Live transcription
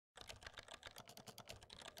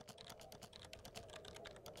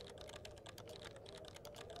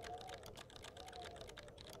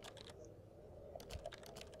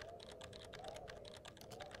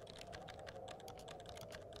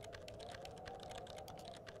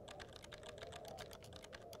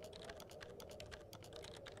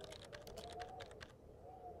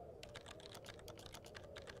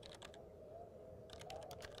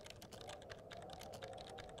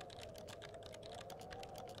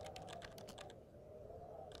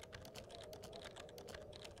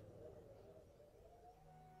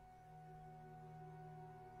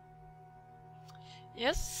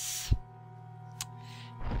Yes.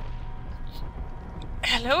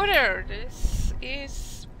 Hello there, this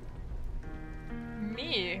is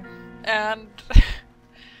me, and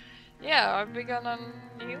yeah, I've begun a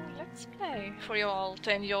new Let's Play for you all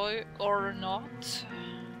to enjoy or not,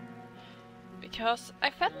 because I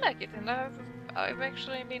felt like it, and I've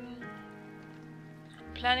actually been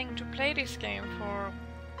planning to play this game for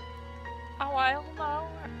a while now,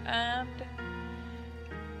 and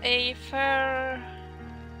a fair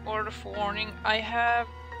word of warning, I have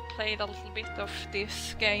played a little bit of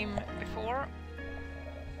this game before,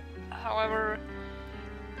 however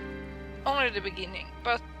only the beginning,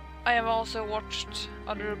 but I have also watched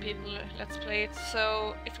other people let's play it,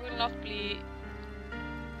 so it will not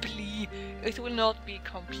be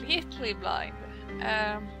completely blind,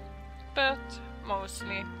 but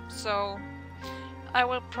mostly, so I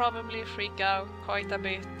will probably freak out quite a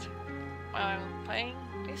bit while playing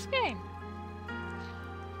this game.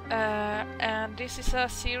 And this is a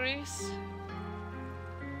series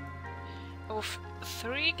of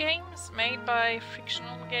 3 games made by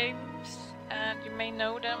Frictional Games, and you may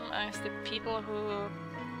know them as the people who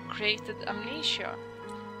created Amnesia,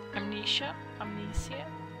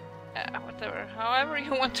 whatever, however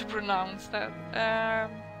you want to pronounce that.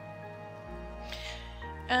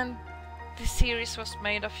 And this series was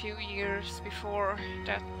made a few years before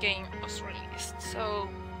that game was released, so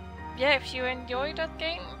yeah, if you enjoy that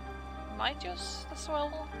game, you might just as well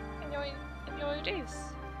enjoy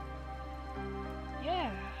this. Yeah,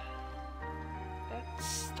 let's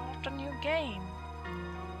start a new game.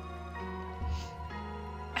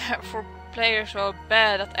 For players who are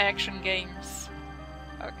bad at action games.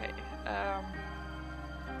 Okay,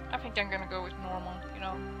 I think I'm gonna go with normal, you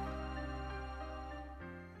know.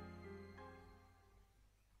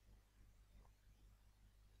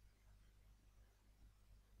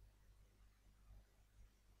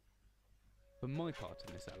 For my part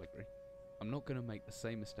in this allegory, I'm not going to make the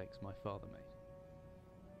same mistakes my father made.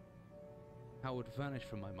 Howard vanished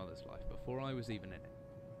from my mother's life before I was even in it,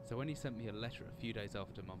 so when he sent me a letter a few days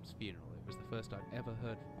after Mum's funeral, it was the first I'd ever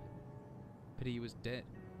heard from him. Pity he was dead.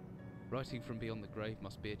 Writing from beyond the grave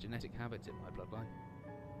must be a genetic habit in my bloodline.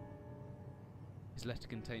 His letter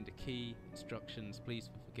contained a key, instructions, pleas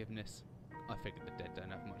for forgiveness. I figured the dead don't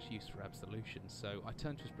have much use for absolution, so I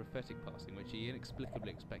turned to his prophetic passing, which he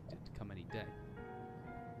inexplicably expected to come any day.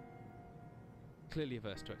 Clearly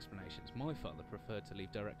averse to explanations, my father preferred to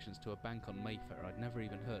leave directions to a bank on Mayfair I'd never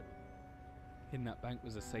even heard of. In that bank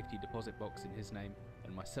was a safety deposit box in his name,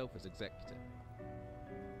 and myself as executor.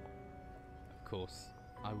 Of course,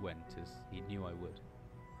 I went, as he knew I would.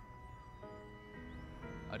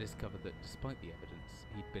 I discovered that despite the evidence,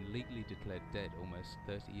 he'd been legally declared dead almost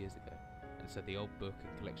 30 years ago, and so the old book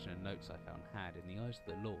and collection of notes I found had, in the eyes of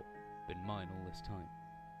the law, been mine all this time.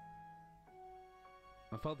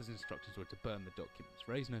 My father's instructions were to burn the documents,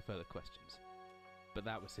 raise no further questions. But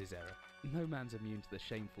that was his error. No man's immune to the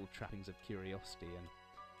shameful trappings of curiosity, and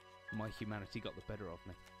my humanity got the better of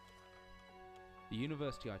me. The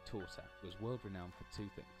university I taught at was world-renowned for 2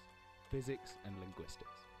 things: physics and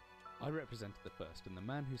linguistics. I represented the first, and the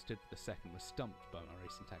man who stood for the second was stumped by my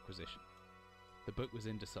recent acquisition. The book was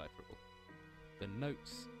indecipherable. The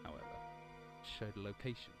notes, however, showed a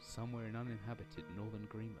location somewhere in uninhabited northern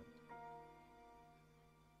Greenland.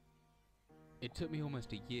 It took me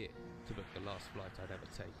almost a year to book the last flight I'd ever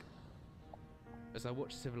take. As I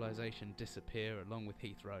watched civilization disappear along with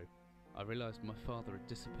Heathrow, I realised my father had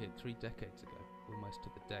disappeared 3 decades ago, almost to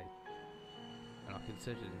the day, and I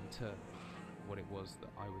considered in turn what it was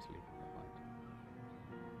that I was leaving behind.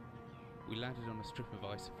 We landed on a strip of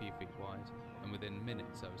ice a few feet wide, and within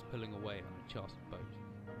minutes I was pulling away on a chartered boat,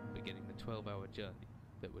 beginning the 12-hour journey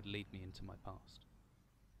that would lead me into my past.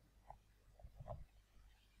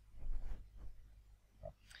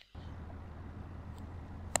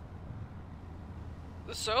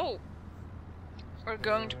 So, we're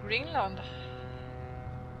going to Greenland.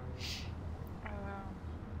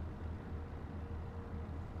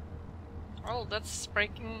 Well, that's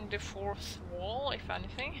breaking the 4th wall, if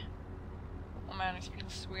anything. Oh man, it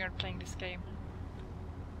feels weird playing this game.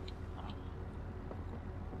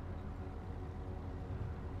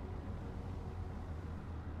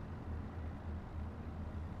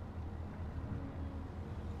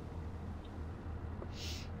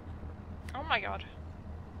 Oh my god.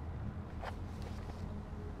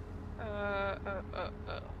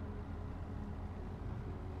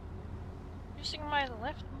 Using my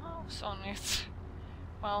left mouse on it.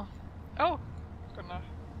 Well, oh, gonna.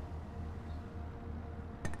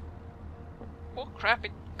 Oh crap!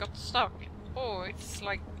 It got stuck. Oh, it's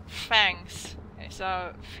like fangs. It's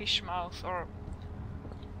a fish mouth, or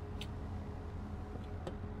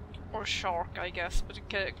Or shark, I guess, but it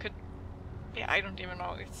could... Yeah, I don't even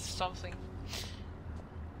know, it's something.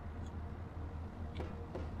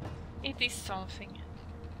 It is something.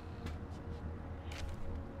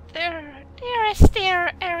 There, dearest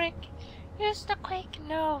dear Eric, just a quick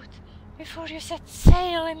note before you set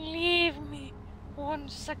sail and leave me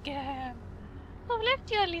once again. I've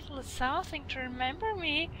left you a little something to remember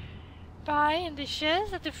me by in the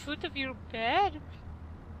chest at the foot of your bed.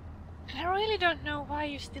 I really don't know why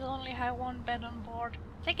you still only have one bed on board.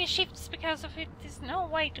 Taking shifts because of it is no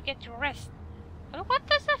way to get your rest. But what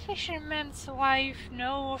does a fisherman's wife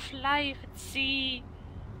know of life at sea?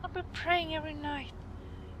 I'll be praying every night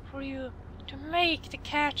for you to make the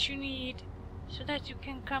catch you need, so that you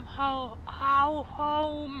can come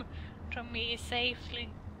home to me safely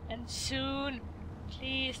and soon.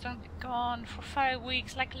 Please don't be gone for 5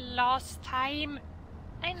 weeks like last time.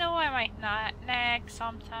 I know I might nag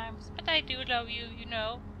sometimes, but I do love you, you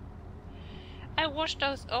know. I washed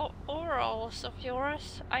those overalls of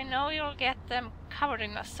yours. I know you'll get them covered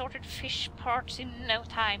in assorted fish parts in no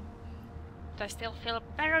time. But I still feel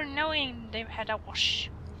better knowing they've had a wash.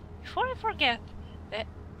 Before I forget, the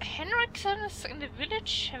Henriksons in the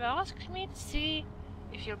village have asked me to see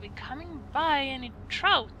if you'll be coming by any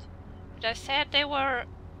trout, but I said they were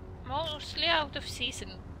mostly out of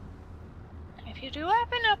season. If you do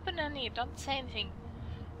happen up on any, don't say anything.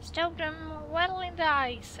 Stow them well in the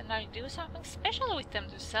ice, and I'll do something special with them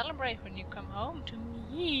to celebrate when you come home to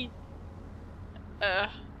me.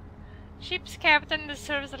 Ship's captain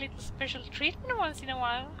deserves a little special treatment once in a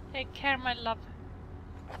while. Take care, my love.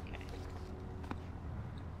 Okay.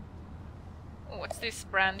 What's this?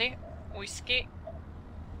 Brandy? Whiskey?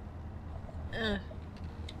 I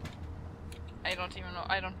don't even know.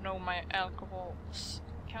 I don't know my alcohols.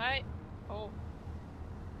 Can I? Oh.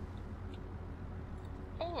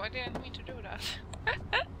 Oh, I didn't mean to do that.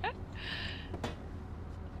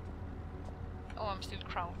 Oh, I'm still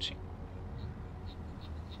crouching.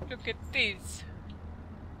 Look at this.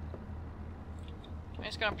 I'm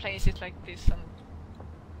just gonna place it like this and...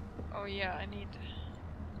 Oh yeah, I need...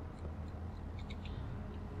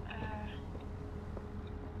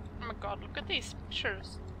 Oh my god, look at these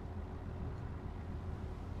pictures.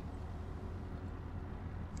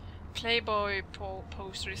 Playboy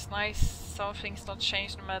poster is nice. Some things don't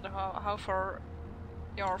change no matter how far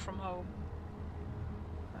you are from home.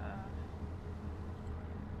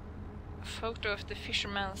 A photo of the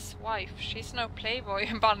fisherman's wife. She's no Playboy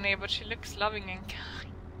bunny, but she looks loving and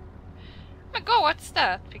kind. Oh my god, what's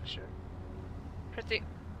that picture? Pretty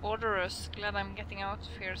odorous. Glad I'm getting out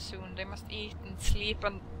of here soon. They must eat and sleep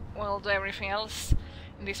and, well, do everything else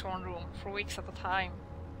in this one room for weeks at a time.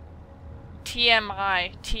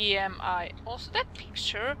 TMI, TMI. Also, that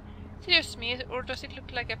picture, is it just me, or does it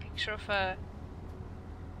look like a picture of a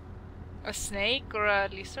snake or a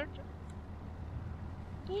lizard?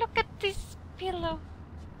 Look at this pillow.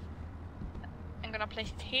 I'm gonna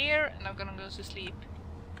place it here, and I'm gonna go to sleep.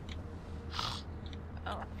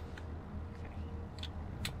 Oh.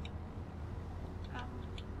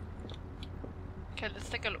 Okay, let's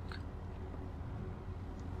take a look.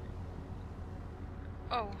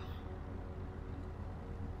 Oh.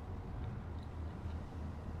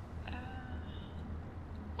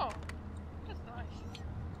 Oh, that's nice.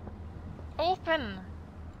 Open!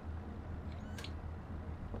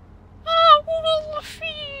 Oh,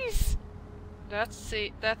 wolfies! That's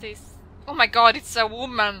it, that is... Oh my god, it's a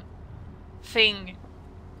woman thing.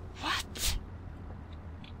 What?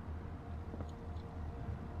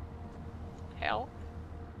 Help?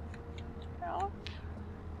 Help?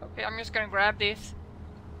 Okay, I'm just gonna grab this.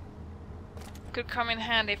 Could come in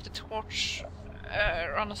handy if the torch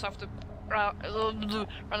runs out of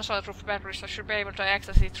batteries. I should be able to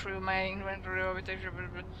access it through my inventory of it.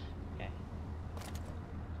 Okay.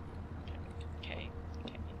 Okay.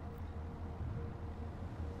 Okay.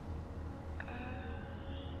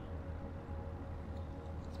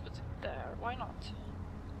 Let's put it there. Why not?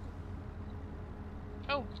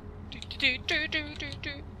 Oh. Do.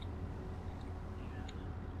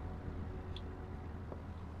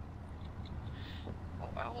 Oh,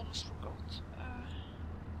 I almost forgot.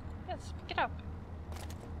 Yes, pick it up.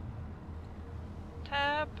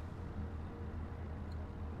 Tab.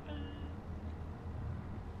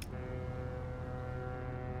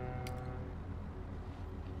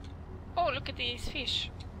 Oh, look at these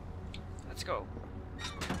fish. Let's go.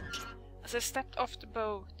 As I stepped off the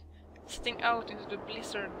boat, sitting out into the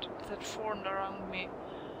blizzard that had formed around me,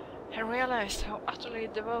 I realized how utterly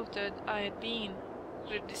devoted I had been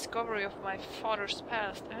to the discovery of my father's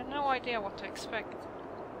past. I had no idea what to expect.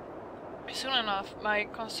 Soon enough, my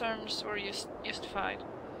concerns were justified.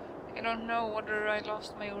 I don't know whether I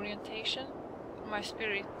lost my orientation, my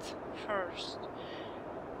spirit first,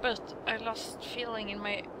 but I lost feeling in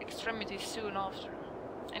my extremities soon after.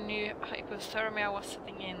 I knew hypothermia was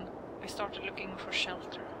setting in. I started looking for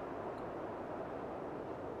shelter.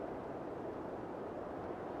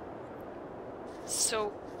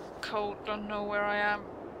 So cold, don't know where I am.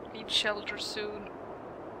 Need shelter soon.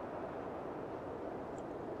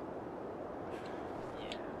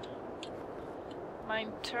 Yeah. My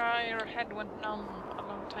entire head went numb a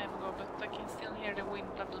long time ago, but I can still hear the wind,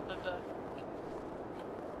 blah blah blah blah.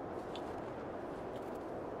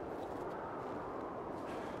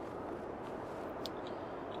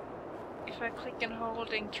 If I click and hold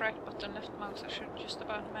the interact button left mouse, I should just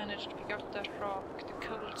about manage to pick up that rock. The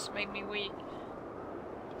colds made me weak,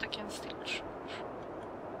 but I can still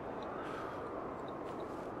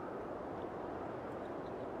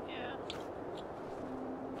yeah.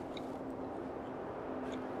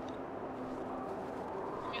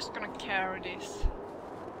 I'm just gonna carry this.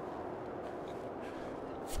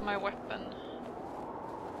 It's my weapon.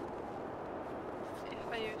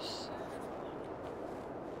 If I use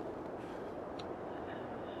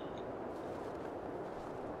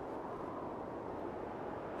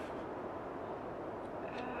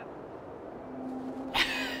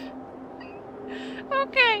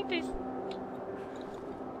okay, this.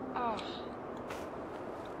 Oh.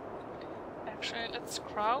 Actually, let's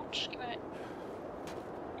crouch. Can I?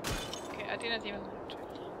 Okay, I didn't even have to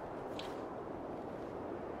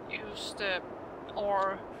use the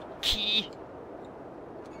or key.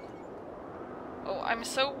 Oh, I'm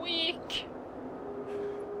so weak.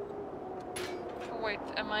 Oh wait,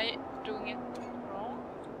 am I doing it wrong?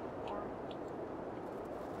 Or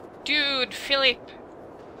dude, Philip.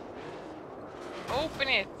 Open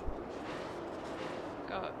it!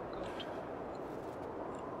 God, good.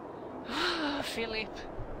 Philip.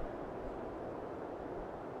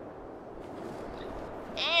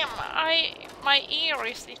 My ear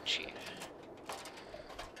is itchy.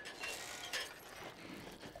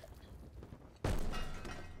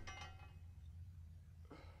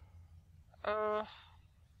 I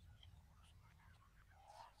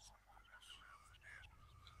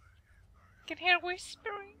can hear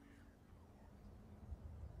whispering.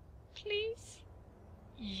 Please?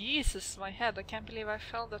 Jesus, my head. I can't believe I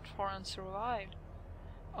fell that far and survived.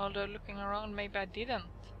 Although looking around, maybe I didn't.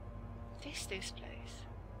 What is this place?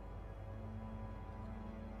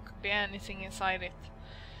 Could be anything inside it.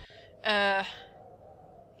 Can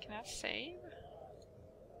I save?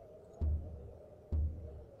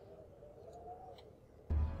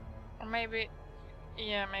 Or maybe...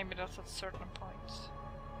 yeah, maybe that's at certain points.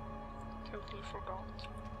 Totally forgot.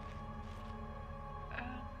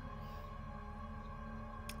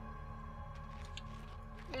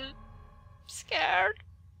 Scared.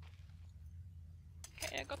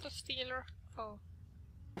 Okay, I got a stealer. Oh.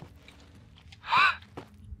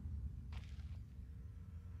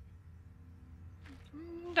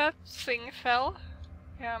 That thing fell.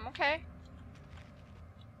 Yeah, I'm okay.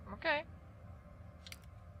 I'm okay.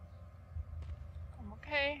 I'm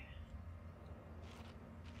okay.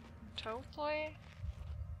 Totally.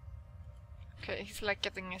 Okay, he's like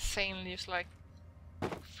getting insanely just like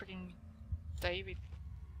freaking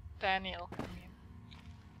Daniel. I mean.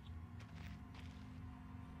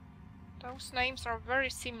 Those names are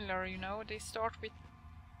very similar, you know, they start with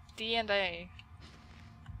D and A.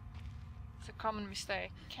 It's a common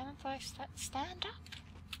mistake. Can't I stand up?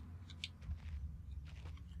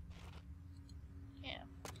 Yeah.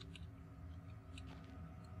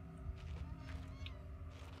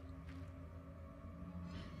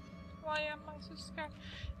 Why am I so scared?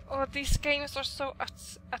 Oh, these games are so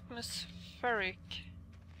atmospheric.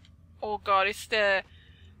 Oh god, it's the...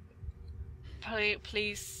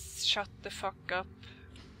 Please shut the fuck up,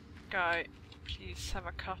 guy. Please have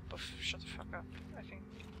a cup of shut the fuck up, I think.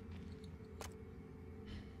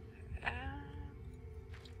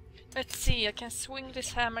 Let's see, I can swing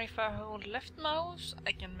this hammer if I hold left mouse.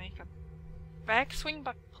 I can make a back swing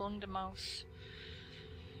by pulling the mouse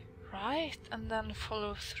right, and then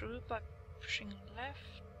follow through by pushing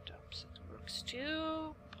left. The opposite works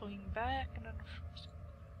too. Pulling back and then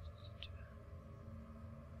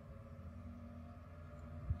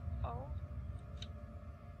oh.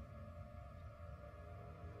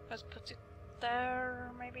 Let's put it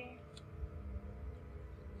there, maybe.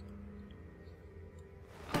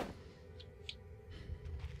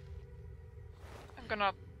 I'm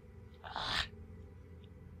gonna...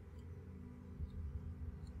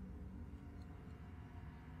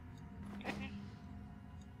 Okay.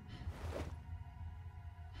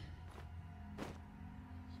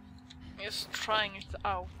 Just trying it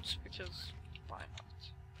out, because why not?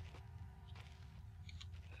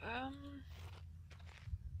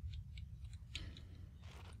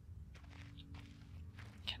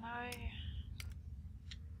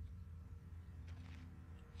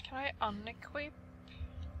 Can I unequip?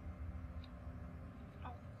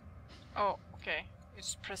 Oh, okay.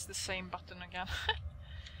 Just press the same button again.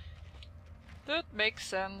 That makes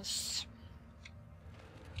sense.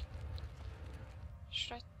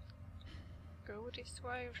 Should I go this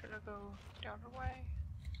way or should I go the other way?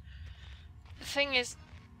 The thing is,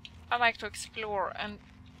 I like to explore, and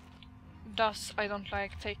thus I don't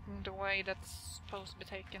like taking the way that's supposed to be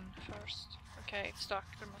taken first. Okay, it's stuck.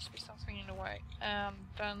 There must be something in the way. And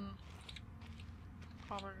then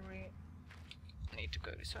probably need to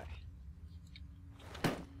go this way.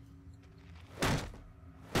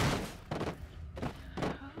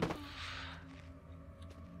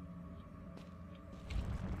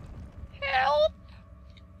 Help!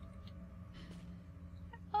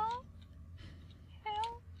 Help!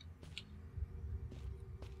 Help!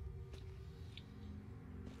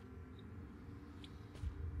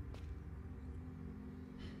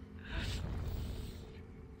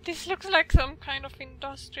 This looks like some kind of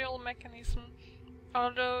industrial mechanism,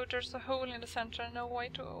 although there's a hole in the center and no way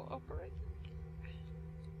to operate it.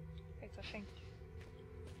 Wait, I think.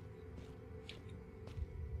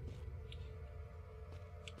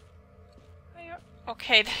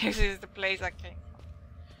 Okay, this is the place I came from.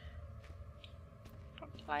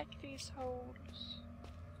 Don't like these holes.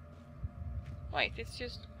 Wait, it's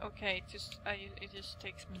just okay. It just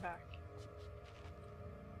takes me back.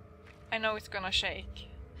 I know it's gonna shake.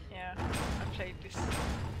 Yeah, I played this.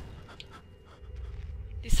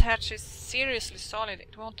 This hatch is seriously solid.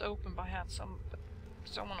 It won't open by hand. But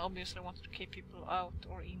someone obviously wanted to keep people out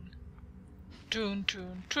or in. Toon,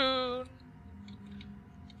 toon, toon.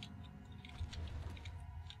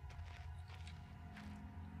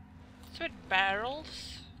 It's with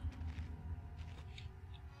barrels.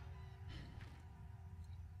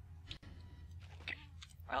 Okay.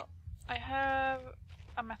 Well, I have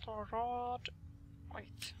a metal rod.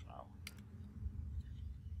 Wait, no.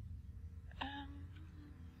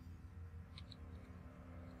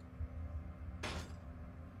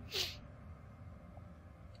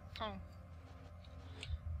 Oh.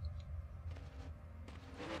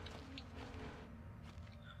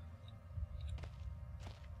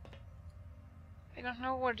 I don't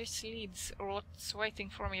know where this leads or what's waiting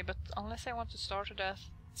for me, but unless I want to starve to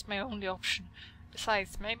death, it's my only option.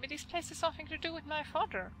 Besides, maybe this place has something to do with my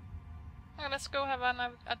father. Well, let's go have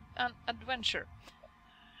an adventure.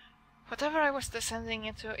 Whatever I was descending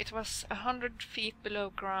into, it was 100 feet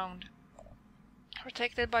below ground,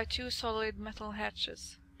 protected by 2 solid metal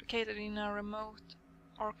hatches, located in a remote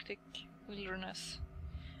Arctic wilderness,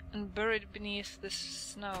 and buried beneath the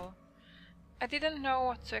snow. I didn't know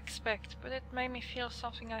what to expect, but it made me feel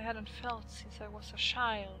something I hadn't felt since I was a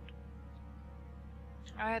child.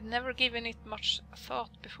 I had never given it much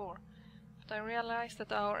thought before, but I realized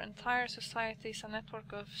that our entire society is a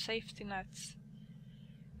network of safety nets.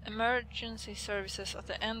 Emergency services at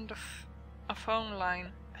the end of a phone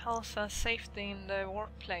line, health and safety in the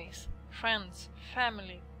workplace, friends,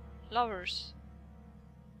 family, lovers.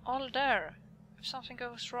 All there, if something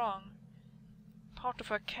goes wrong. Part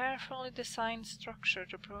of a carefully designed structure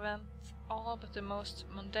to prevent all but the most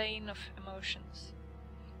mundane of emotions.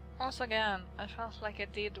 Once again, I felt like I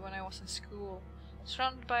did when I was in school,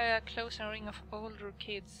 surrounded by a close ring of older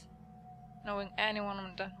kids, knowing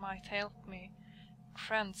anyone that might help me.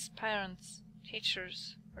 Friends, parents,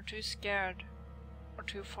 teachers, were too scared or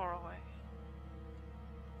too far away.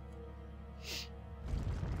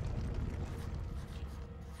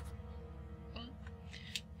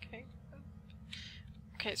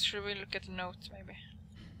 Okay, should we look at the notes maybe?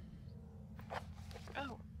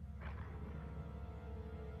 Oh.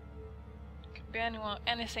 Could be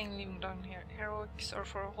anything living down here. Heroics are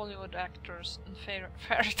for Hollywood actors and fairy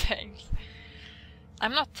tales.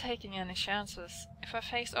 I'm not taking any chances. If I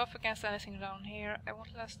face off against anything down here, I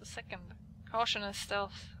won't last a second. Caution and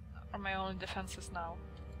stealth are my only defenses now.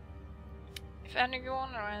 If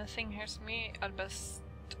anyone or anything hears me, I'd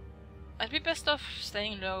be best off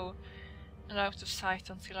staying low and out of sight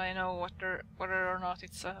until I know whether or not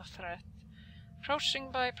it's a threat.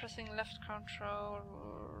 Crouching by pressing left control.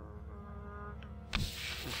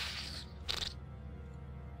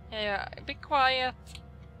 Yeah, be quiet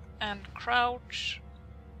and crouch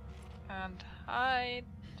and hide.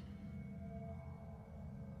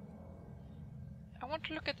 I want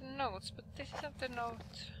to look at the notes, but this isn't the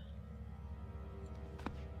note.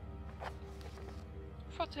 I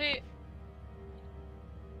thought he...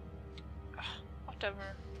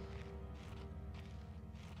 whatever.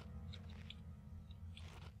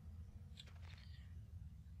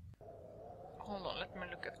 Hold on, let me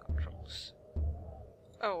look at controls.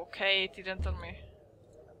 Oh, okay, it didn't tell me.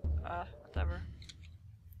 Whatever.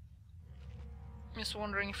 Just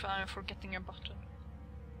wondering if I'm forgetting a button.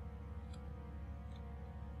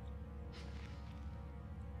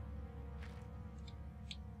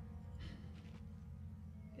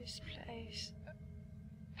 This place...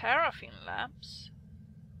 Paraffin lamps?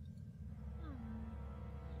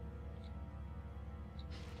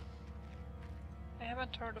 I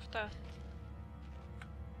haven't heard of that.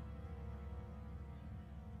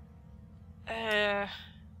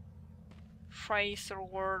 Phrase or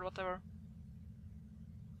word, whatever.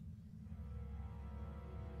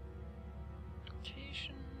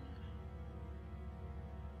 Location.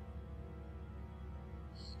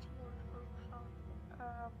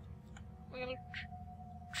 We'll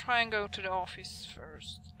try and go to the office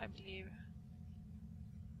first, I believe.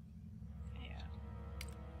 Yeah.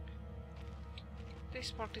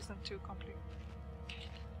 This part isn't too complicated.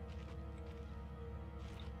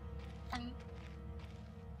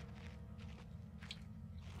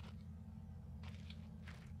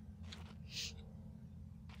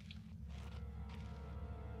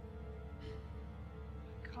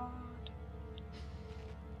 God.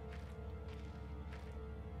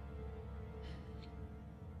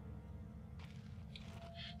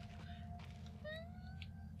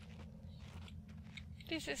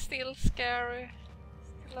 This is still scary.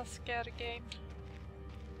 Still a scary game.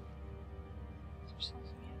 Is there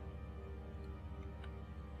something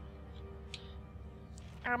here?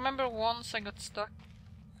 I remember once I got stuck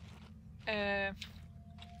at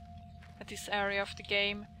this area of the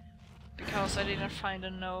game because I didn't find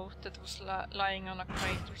a note that was lying on a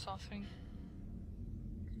crate or something.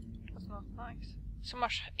 That's not nice. So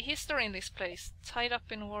much history in this place, tied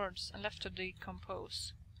up in words and left to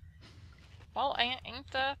decompose. Well,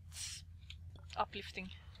 ain't that uplifting?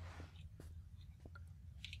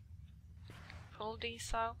 Pull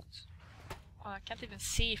these out. Well, I can't even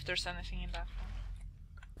see if there's anything in that one.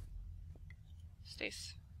 What's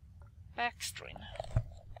this? Backstring.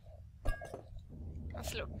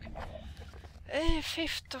 Let's look.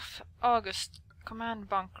 5th of August. Command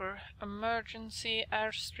bunker. Emergency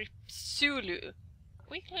airstrip Zulu.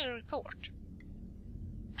 Weekly report.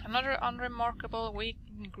 Another unremarkable week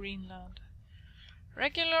in Greenland.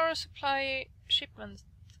 Regular supply shipment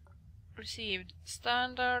received.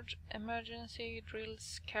 Standard emergency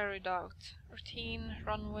drills carried out. Routine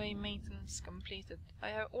runway maintenance completed. I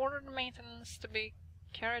have ordered maintenance to be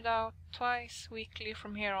carried out twice weekly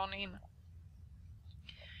from here on in.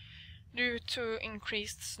 Due to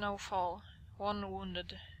increased snowfall. 1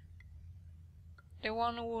 wounded. The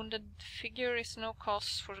 1 wounded figure is no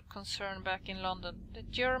cause for concern back in London. The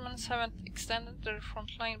Germans haven't extended their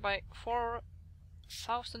front line by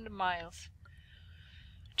 4,000 miles.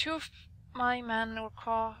 2 of my men were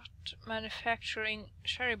caught manufacturing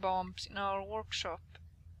cherry bombs in our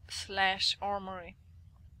workshop/armory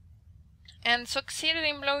and succeeded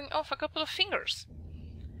in blowing off a couple of fingers.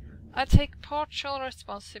 I take partial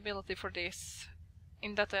responsibility for this,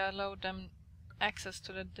 in that I allowed them access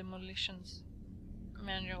to the demolitions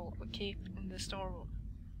manual we keep in the storeroom.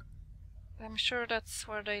 I'm sure that's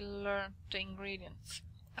where they learned the ingredients.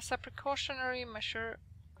 As a precautionary measure,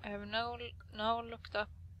 I have now looked up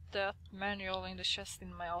that manual in the chest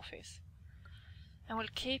in my office, and will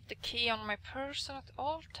keep the key on my person at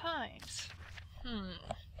all times.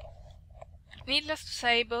 Needless to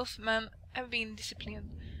say, both men have been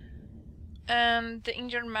disciplined, and the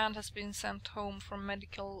injured man has been sent home for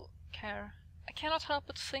medical care. I cannot help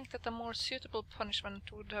but think that a more suitable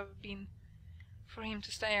punishment would have been for him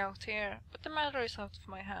to stay out here, but the matter is out of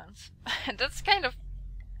my hands. That's kind of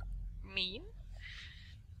mean,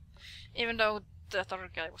 even though that other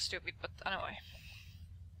guy was stupid, but anyway.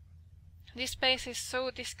 This place is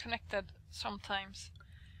so disconnected sometimes.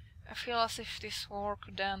 I feel as if this war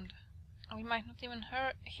could end, and we might not even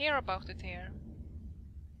hear about it here.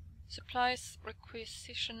 Supplies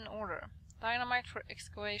requisition order. Dynamite for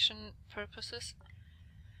excavation purposes.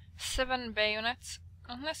 7 bayonets.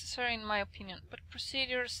 Not necessary in my opinion, but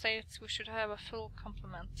procedure states we should have a full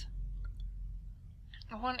complement.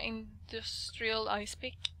 1 industrial ice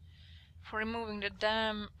pick for removing the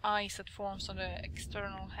damn ice that forms on the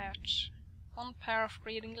external hatch. 1 pair of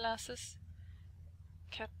reading glasses.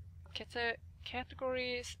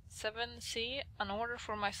 Category 7C, an order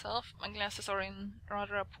for myself. My glasses are in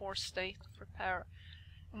rather a poor state of repair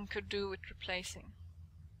and could do with replacing.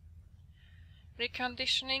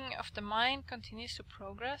 Reconditioning of the mine continues to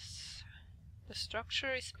progress. The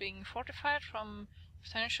structure is being fortified from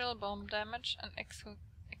potential bomb damage, and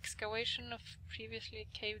excavation of previously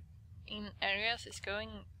caved-in areas is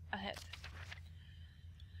going ahead.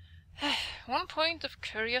 One point of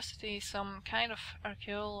curiosity is some kind of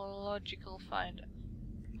archaeological find.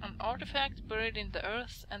 An artifact buried in the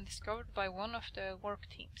earth and discovered by one of the work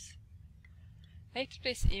teams. Later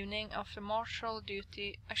this evening, after martial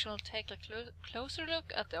duty, I shall take a closer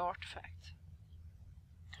look at the artifact.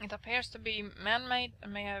 It appears to be man-made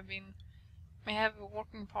and may have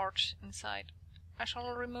working parts inside. I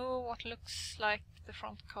shall remove what looks like the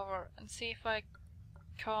front cover and see if I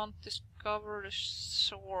can't discover the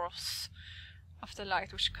source of the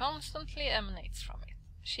light which constantly emanates from it.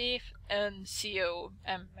 Chief NCO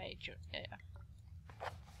M Major. Yeah.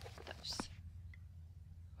 Those.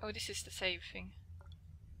 Oh, this is the save thing.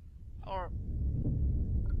 Or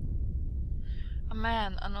a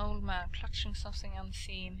man, an old man, clutching something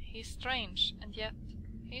unseen. He's strange, and yet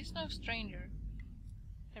he is no stranger.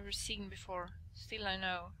 Never seen before. Still I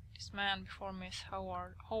know. This man before me is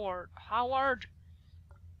Howard. Howard!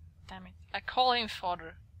 Damn it. I call him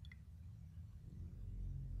father.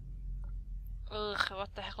 Ugh,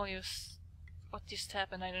 what the hell what just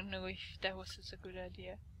happened? I don't know if that was such a good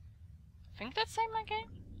idea. I think that's in my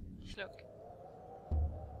game. Let's look.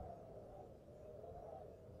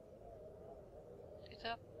 Did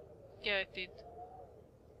that? Yeah, it did.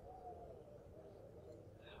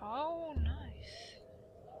 How nice.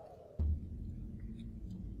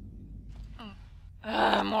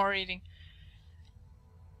 More reading.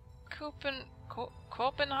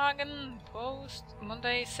 Copenhagen Post,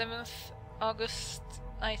 Monday, 7th August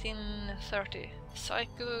 1930.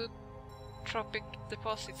 Psychotropic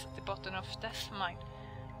deposits at the bottom of Death Mine.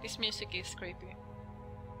 This music is creepy.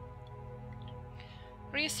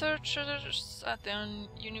 Researchers at the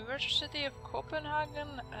University of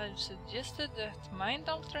Copenhagen have suggested that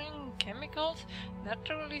mind-altering chemicals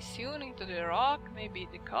naturally sewn into the rock may be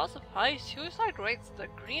the cause of high suicide rates at the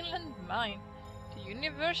Greenland mine. The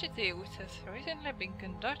university, which has recently been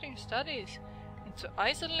conducting studies into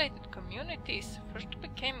isolated communities, first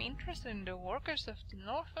became interested in the workers of the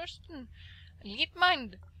Northwestern elite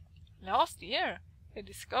mine last year. They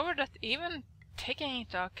discovered that even taking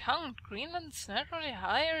into account Greenland's naturally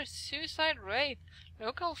higher suicide rate,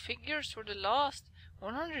 local figures for the last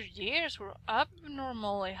 100 years were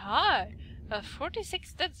abnormally high, at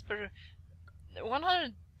 46 deaths per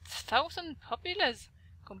 100,000 populace,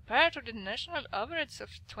 compared to the national average of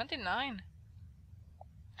 29.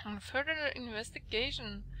 On further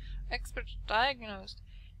investigation, experts diagnosed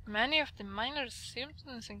many of the minor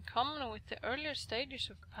symptoms in common with the earlier stages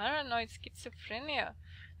of paranoid schizophrenia.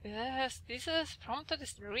 This has prompted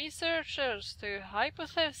the researchers to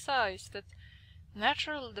hypothesize that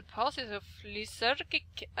natural deposits of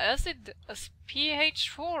lysergic acid as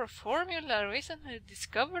pH4 formula recently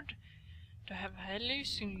discovered to have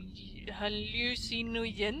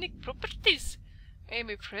hallucinogenic properties may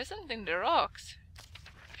be present in the rocks.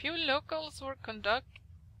 Few locals were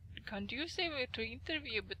conducive to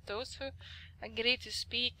interview, but those who agreed to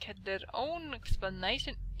speak had their own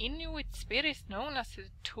explanation. Inuit spirits known as the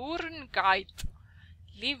Turnguide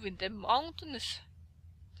live in the mountains.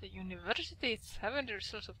 The university is having the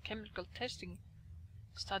results of chemical testing.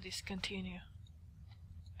 Studies continue.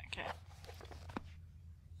 Okay.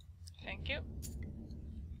 Thank you.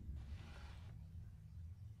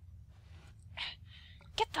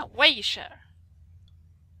 Get away, Cher!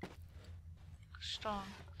 Strong.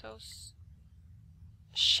 Those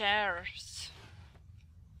shares.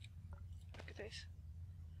 Look at this.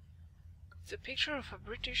 It's a picture of a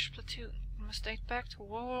British platoon. It must date back to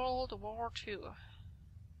World War II.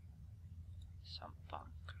 Some bunker.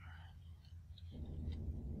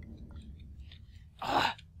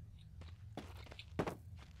 Ah!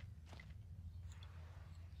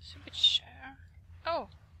 Stupid share. Oh!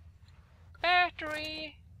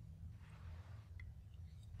 Battery!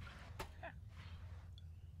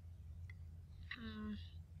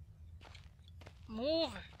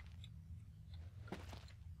 Move!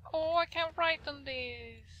 Oh, I can't write on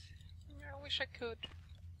this. I wish I could.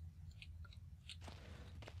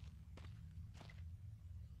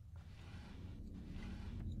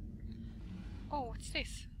 Oh, what's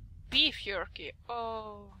this? Beef jerky.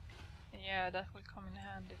 Oh, yeah, that will come in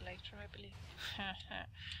handy later, I believe.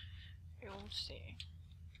 You'll see.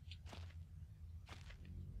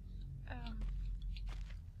 Oh.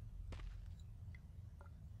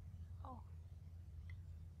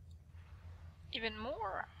 Even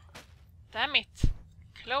more. Damn it.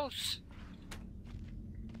 Close.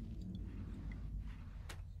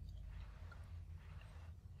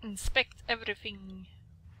 Inspect everything.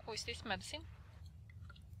 Oh, is this medicine?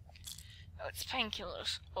 Oh, it's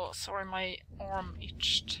painkillers. Oh, sorry, my arm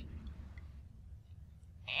itched.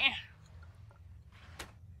 Eh.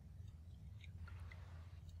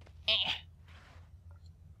 Eh.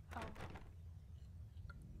 Oh.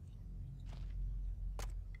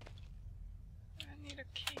 I need a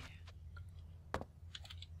key.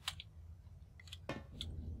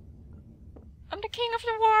 I'm the king of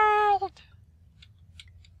the world!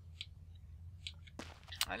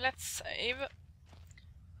 Let's save.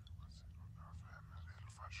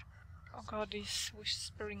 Oh god, these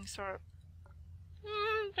whisperings are...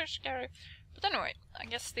 they're scary. But anyway, I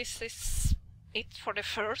guess this is it for the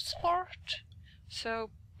first part. So,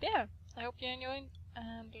 yeah, I hope you enjoyed,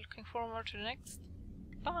 and looking forward to the next.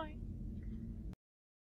 Bye!